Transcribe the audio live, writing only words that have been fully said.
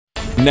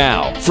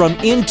Now, from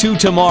Into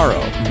Tomorrow,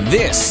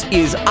 this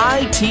is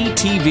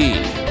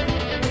ITTV.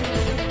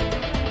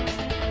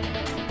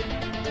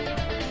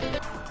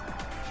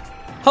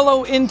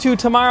 Hello, Into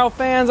Tomorrow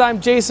fans. I'm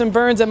Jason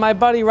Burns, and my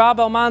buddy Rob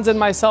Almanza and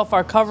myself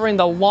are covering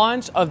the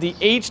launch of the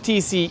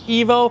HTC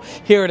EVO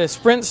here at a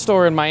Sprint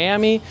store in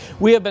Miami.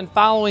 We have been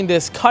following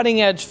this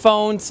cutting-edge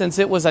phone since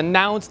it was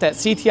announced at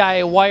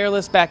CTIA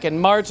Wireless back in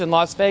March in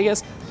Las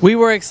Vegas. We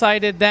were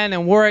excited then,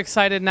 and we're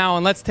excited now,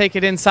 and let's take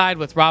it inside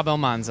with Rob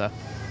Almanza.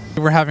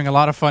 We're having a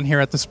lot of fun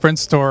here at the Sprint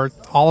store,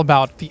 all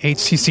about the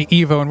HTC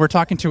EVO, and we're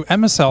talking to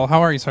MSL.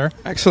 How are you, sir?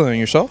 Excellent. And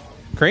yourself?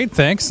 Great,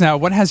 thanks. Now,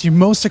 what has you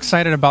most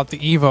excited about the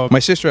EVO? My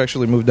sister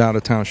actually moved out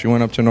of town. She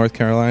went up to North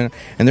Carolina,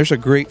 and there's a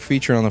great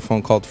feature on the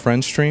phone called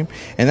Friend Stream,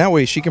 and that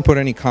way she can put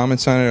any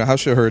comments on it, how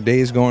her day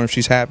is going, if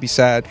she's happy,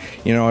 sad,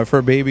 you know, if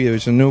her baby,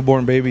 there's a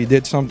newborn baby,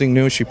 did something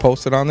new, she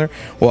posted on there.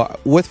 Well,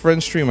 with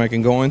Friend Stream, I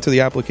can go into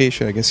the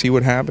application, I can see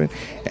what happened,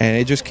 and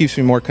it just keeps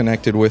me more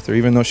connected with her,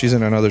 even though she's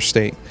in another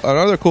state.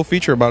 Another cool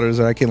feature about it is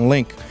that I can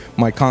link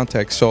my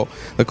contacts. So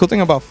the cool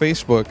thing about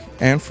Facebook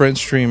and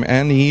FriendStream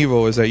and the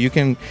EVO is that you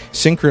can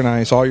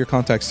synchronize all your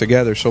contacts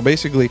together. So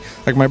basically,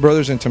 like my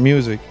brother's into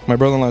music, my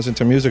brother-in-law's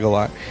into music a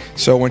lot.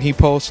 So when he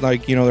posts,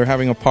 like, you know, they're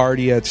having a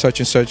party at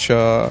such and such,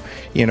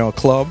 you know,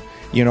 club,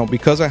 you know,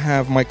 because I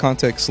have my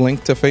contacts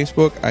linked to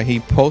Facebook, he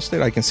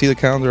posted, I can see the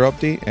calendar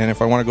update, and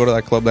if I want to go to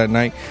that club that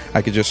night,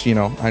 I could just, you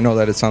know, I know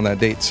that it's on that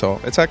date.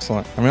 So it's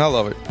excellent. I mean, I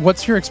love it.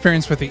 What's your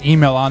experience with the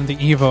email on the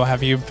EVO?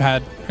 Have you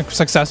had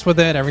success with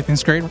it?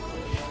 Everything's great?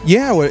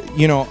 Yeah, well,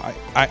 you know,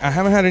 I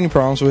haven't had any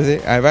problems with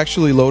it. I've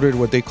actually loaded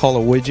what they call a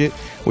widget,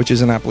 which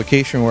is an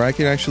application where I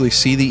can actually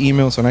see the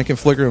emails and I can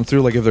flicker them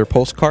through like if they're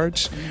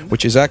postcards,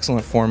 which is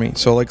excellent for me.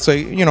 So like say,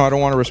 you know, I don't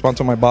want to respond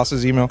to my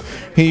boss's email.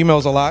 He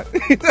emails a lot.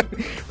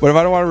 But if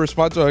I don't want to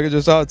respond to it, I can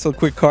just, it's a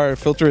quick card,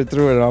 filter it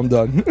through it, and I'm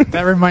done.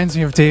 That reminds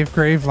me of Dave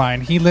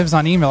Graveline. He lives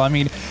on email. I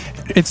mean,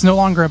 it's no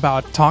longer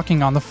about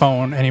talking on the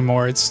phone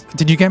anymore. It's,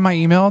 did you get my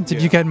email?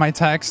 Did you get my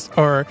text?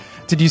 Or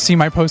did you see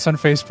my post on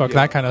Facebook?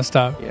 That kind of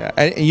stuff. Yeah,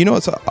 and you know,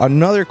 it's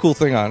another cool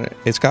thing on it.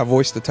 It's got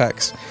voice to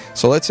text.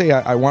 So let's say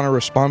I want to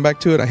respond back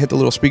to it. I hit the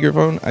little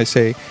speakerphone. I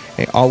say,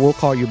 hey, I will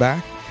call you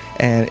back.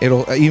 And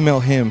it'll email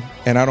him,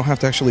 and I don't have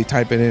to actually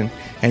type it in.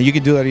 And you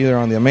can do that either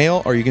on the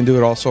mail, or you can do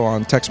it also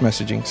on text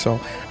messaging. So,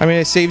 I mean,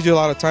 it saves you a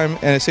lot of time,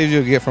 and it saves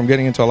you from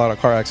getting into a lot of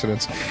car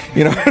accidents,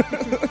 you know.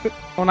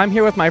 When I'm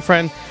here with my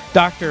friend,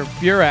 Dr.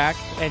 Burak,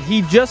 and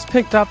he just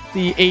picked up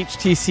the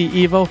HTC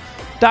EVO.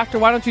 Doctor,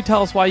 why don't you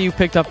tell us why you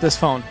picked up this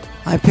phone?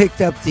 I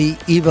picked up the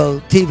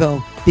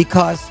TiVo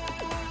because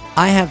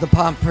I have the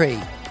Palm Pre,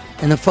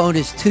 and the phone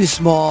is too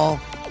small.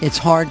 It's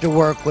hard to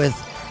work with.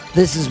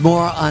 This is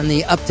more on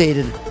the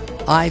updated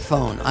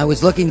iPhone. I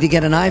was looking to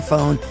get an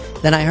iPhone,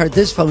 then I heard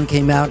this phone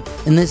came out,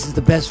 and this is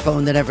the best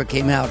phone that ever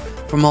came out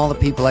from all the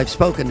people I've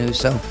spoken to.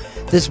 So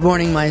this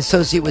morning, my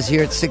associate was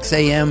here at 6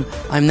 a.m.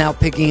 I'm now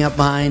picking up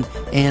mine,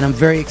 and I'm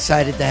very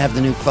excited to have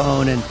the new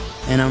phone,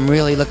 and I'm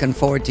really looking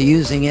forward to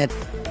using it,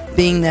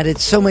 being that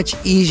it's so much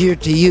easier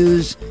to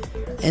use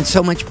and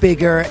so much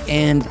bigger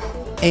and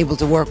able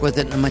to work with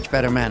it in a much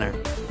better manner.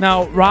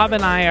 Now, Rob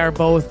and I are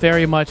both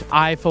very much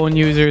iPhone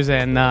users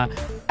and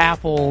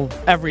Apple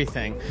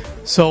everything.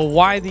 So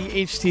why the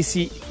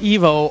HTC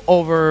EVO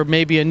over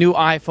maybe a new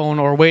iPhone,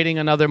 or waiting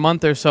another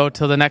month or so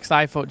till the next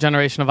iPhone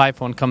generation of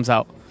iPhone comes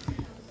out?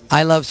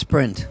 I love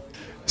Sprint.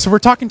 So we're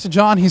talking to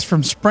John. He's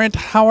from Sprint.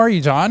 How are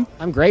you, John?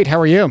 I'm great. How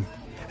are you?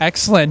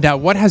 Excellent. Now,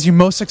 what has you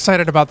most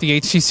excited about the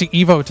HTC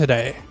EVO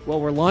today?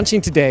 Well, we're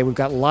launching today. We've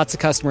got lots of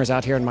customers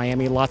out here in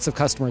Miami, lots of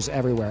customers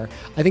everywhere.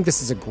 I think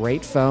this is a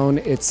great phone.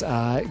 It's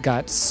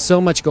got so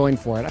much going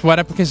for it. What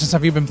applications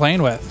have you been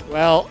playing with?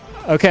 Well,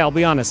 okay, I'll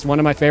be honest. One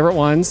of my favorite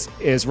ones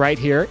is right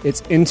here. It's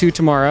Into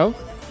Tomorrow.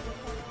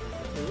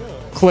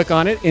 Click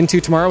on it, Into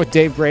Tomorrow with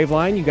Dave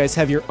Graveline. You guys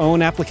have your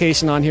own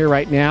application on here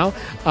right now.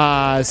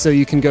 So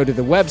you can go to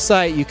the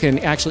website. You can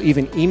actually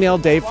even email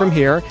Dave from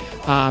here.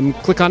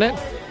 Click on it,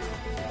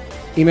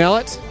 email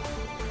it,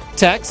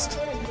 text,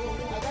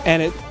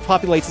 and it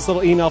populates this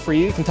little email for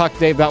you. You can talk to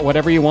Dave about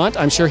whatever you want.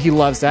 I'm sure he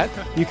loves that.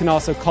 You can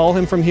also call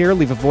him from here,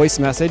 leave a voice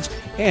message,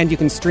 and you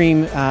can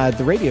stream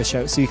the radio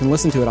show, so you can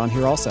listen to it on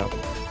here also.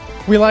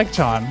 We like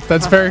John.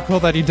 That's very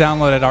cool that he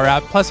downloaded our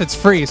app. Plus, it's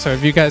free, so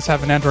if you guys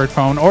have an Android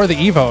phone or the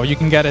EVO, you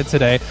can get it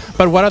today.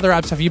 But what other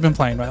apps have you been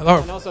playing with?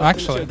 Oh,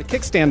 actually, the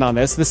kickstand on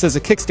this. This is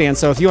a kickstand,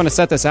 so if you want to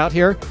set this out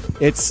here,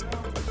 it's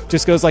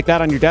just goes like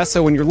that on your desk.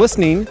 So when you're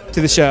listening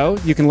to the show,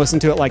 you can listen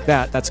to it like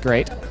that. That's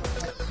great.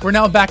 We're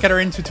now back at our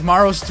Into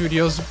Tomorrow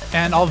studios,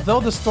 and although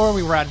the store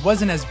we were at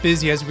wasn't as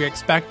busy as we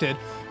expected,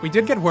 we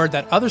did get word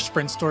that other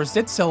Sprint stores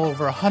did sell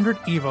over 100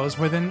 EVOs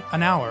within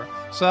an hour.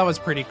 So that was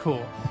pretty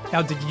cool.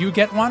 Now, did you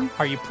get one?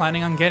 Are you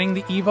planning on getting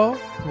the EVO?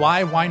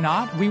 Why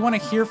not? We want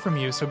to hear from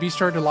you, so be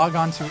sure to log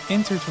on to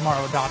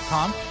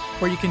intotomorrow.com,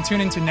 where you can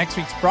tune into next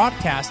week's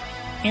broadcast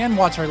and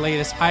watch our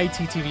latest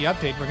ITTV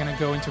update. We're going to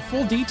go into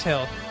full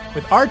detail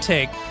with our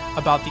take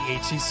about the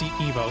HTC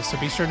EVO, so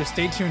be sure to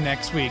stay tuned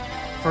next week.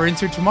 For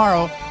Into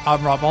Tomorrow,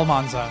 I'm Rob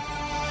Almanza.